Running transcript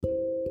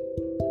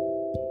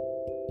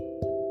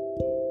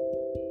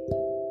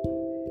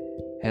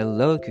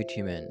Hello, good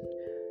human.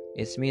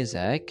 It's me,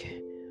 Zach.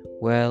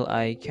 Well,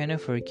 I kind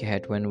of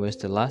forget when was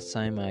the last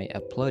time I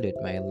uploaded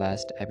my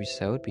last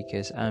episode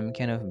because I'm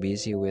kind of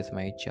busy with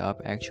my job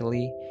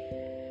actually.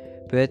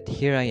 But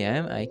here I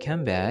am, I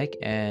come back,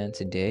 and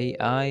today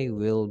I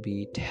will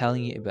be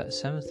telling you about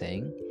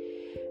something.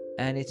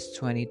 And it's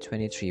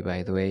 2023,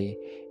 by the way.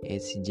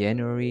 It's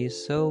January,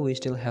 so we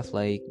still have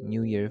like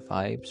New Year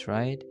vibes,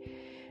 right?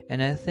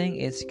 And I think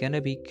it's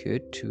gonna be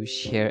good to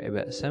share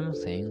about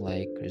something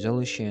like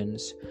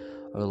resolutions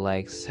or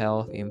like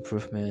self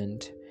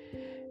improvement,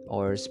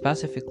 or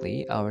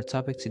specifically, our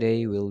topic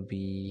today will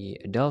be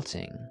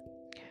adulting.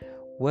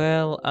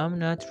 Well, I'm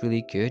not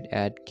really good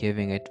at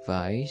giving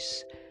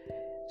advice,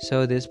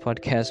 so this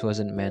podcast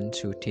wasn't meant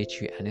to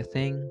teach you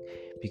anything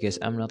because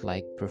I'm not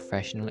like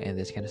professional in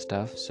this kind of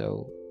stuff,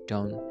 so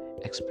don't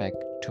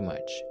expect too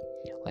much.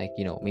 Like,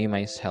 me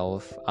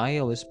myself, I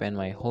always spend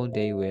my whole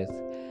day with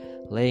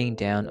laying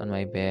down on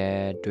my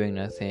bed, doing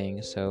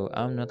nothing, so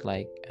I'm not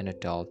like an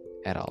adult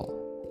at all.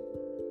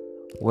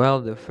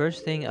 Well, the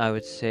first thing I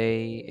would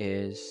say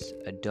is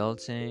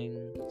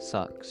adulting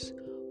sucks.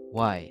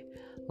 Why?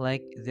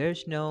 Like,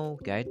 there's no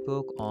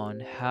guidebook on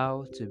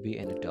how to be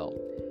an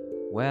adult.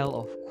 Well,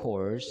 of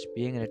course,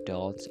 being an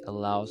adult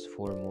allows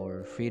for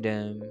more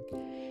freedom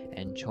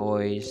and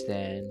choice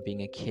than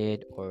being a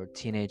kid or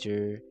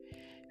teenager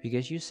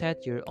because you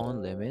set your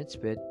own limits,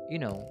 but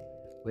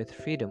with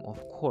freedom,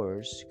 of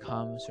course,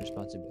 comes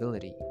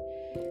responsibility.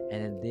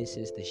 And then this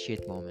is the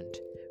shit moment,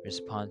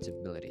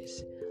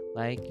 responsibilities.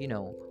 Like,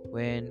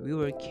 when we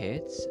were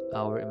kids,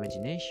 our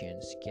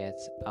imaginations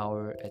gets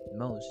our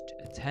utmost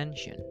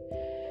attention.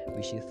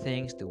 We see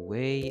things the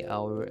way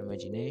our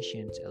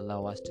imaginations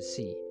allow us to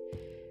see.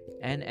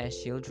 And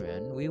as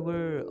children, we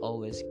were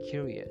always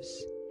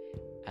curious,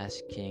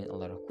 asking a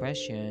lot of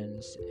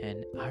questions.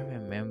 And I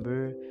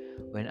remember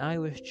when I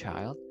was a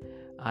child,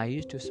 I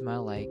used to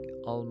smile like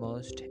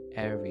almost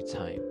every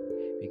time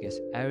because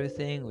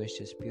everything was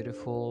just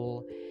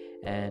beautiful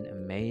and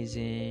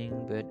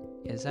amazing. But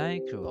as I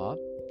grew up,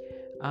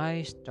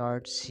 I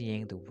start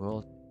seeing the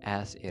world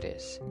as it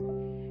is.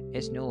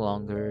 It's no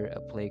longer a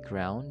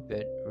playground,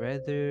 but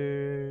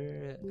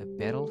rather a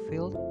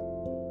battlefield.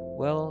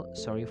 Well,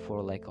 sorry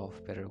for lack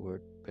of better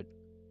word, but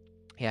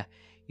yeah,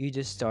 you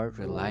just start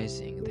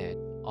realizing that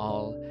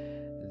all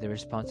the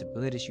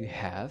responsibilities you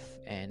have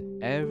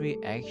and every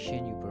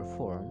action you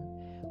perform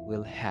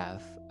will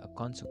have a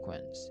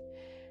consequence.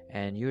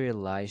 And you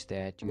realize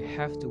that you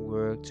have to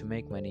work to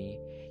make money,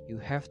 you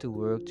have to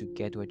work to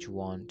get what you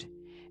want,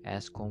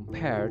 as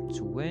compared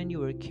to when you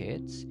were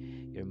kids,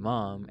 your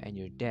mom and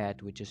your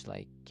dad would just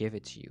like give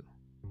it to you.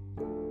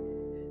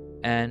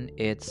 And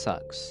it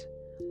sucks.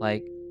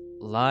 Like,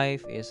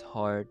 life is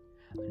hard,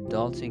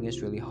 adulting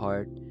is really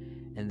hard,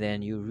 and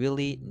then you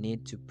really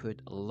need to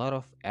put a lot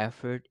of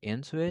effort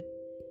into it.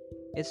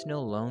 It's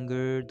no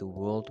longer the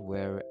world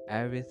where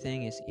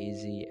everything is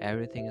easy,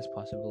 everything is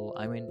possible.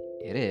 I mean,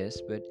 it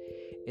is, but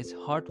it's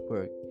hard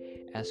work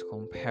as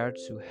compared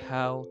to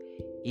how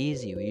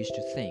easy we used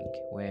to think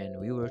when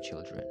we were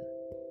children.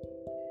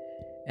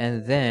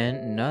 And then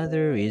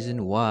another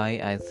reason why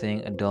I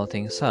think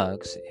adulting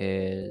sucks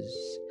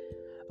is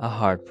a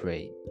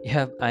heartbreak.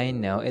 Yep, I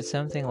know it's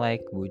something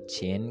like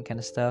bucin kind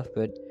of stuff,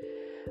 but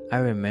I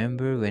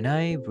remember when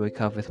I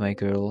broke up with my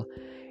girl,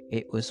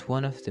 it was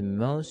one of the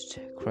most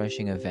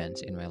crushing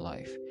events in my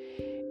life.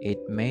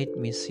 It made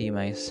me see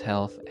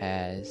myself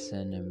as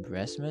an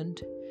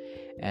embarrassment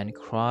and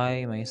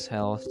cry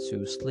myself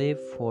to sleep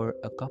for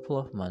a couple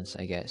of months,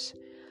 I guess.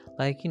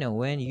 Like,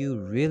 when you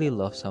really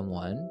love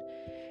someone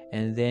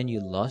and then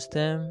you lost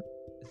them,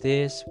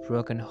 this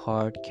broken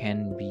heart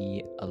can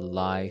be a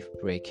life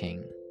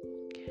breaking.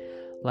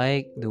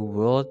 Like the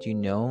world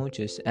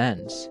just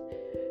ends.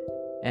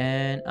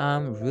 And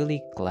I'm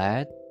really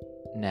glad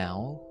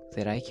now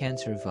that I can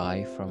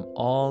survive from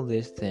all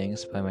these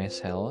things by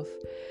myself.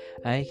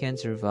 I can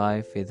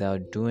survive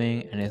without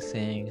doing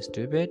anything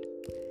stupid.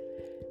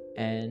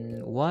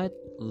 And what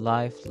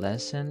life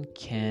lesson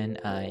can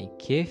I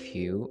give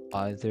you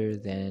other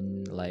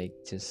than like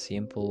just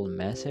simple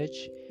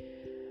message?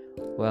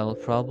 Well,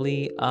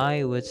 probably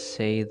I would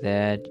say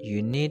that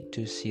you need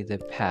to see the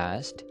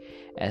past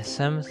as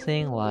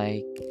something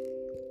like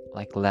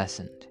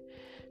lessened.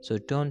 So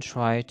don't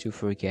try to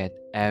forget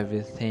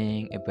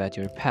everything about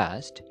your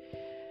past,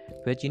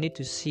 but you need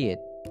to see it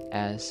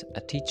as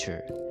a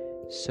teacher.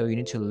 So you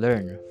need to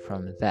learn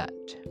from that.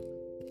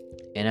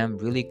 And I'm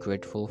really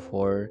grateful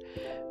for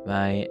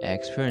my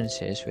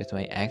experiences with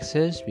my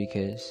exes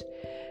because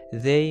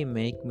they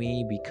make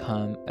me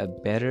become a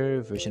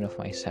better version of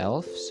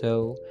myself.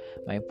 So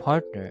my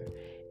partner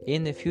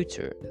in the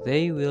future,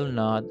 they will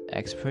not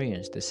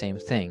experience the same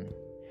thing.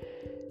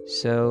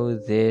 So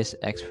this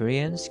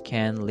experience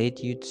can lead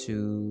you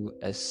to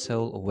a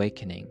soul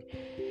awakening,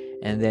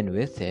 and then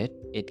with it,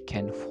 it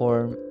can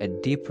form a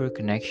deeper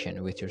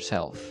connection with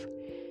yourself.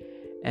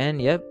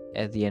 And yep,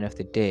 at the end of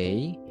the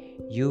day,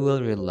 you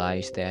will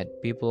realize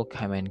that people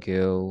come and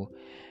go,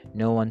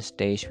 no one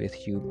stays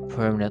with you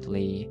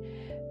permanently,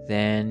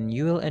 then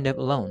you will end up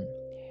alone.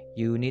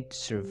 You need to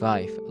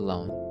survive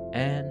alone.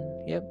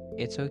 And yep,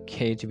 it's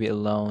okay to be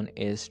alone.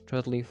 It's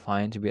totally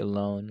fine to be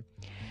alone.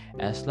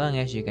 As long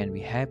as you can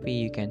be happy,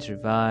 you can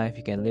survive,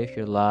 you can live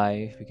your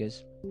life,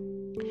 because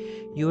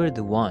you are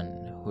the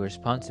one who is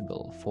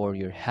responsible for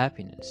your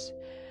happiness.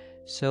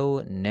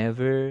 So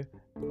never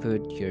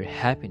put your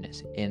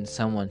happiness in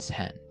someone's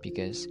hand,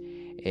 because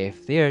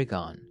if they are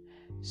gone,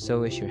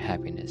 so is your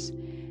happiness.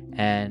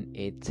 And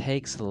it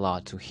takes a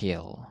lot to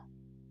heal.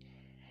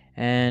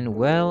 And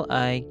well,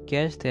 I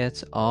guess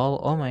that's all.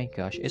 Oh my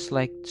gosh, it's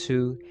like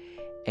 2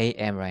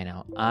 a.m. right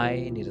now.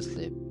 I need to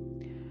sleep.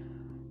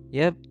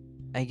 Yep,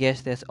 I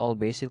guess that's all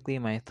basically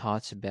my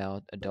thoughts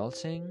about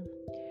adulting.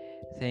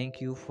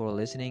 Thank you for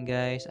listening,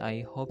 guys.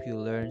 I hope you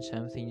learned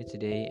something new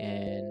today,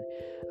 and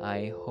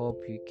I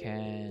hope you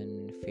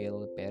can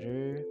feel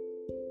better.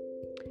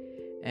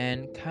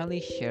 And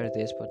kindly share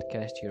this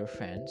podcast to your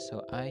friends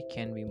so I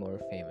can be more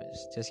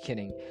famous. Just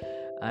kidding.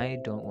 I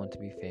don't want to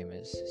be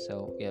famous.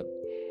 So, yep.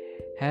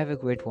 Have a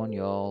great one,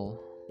 y'all.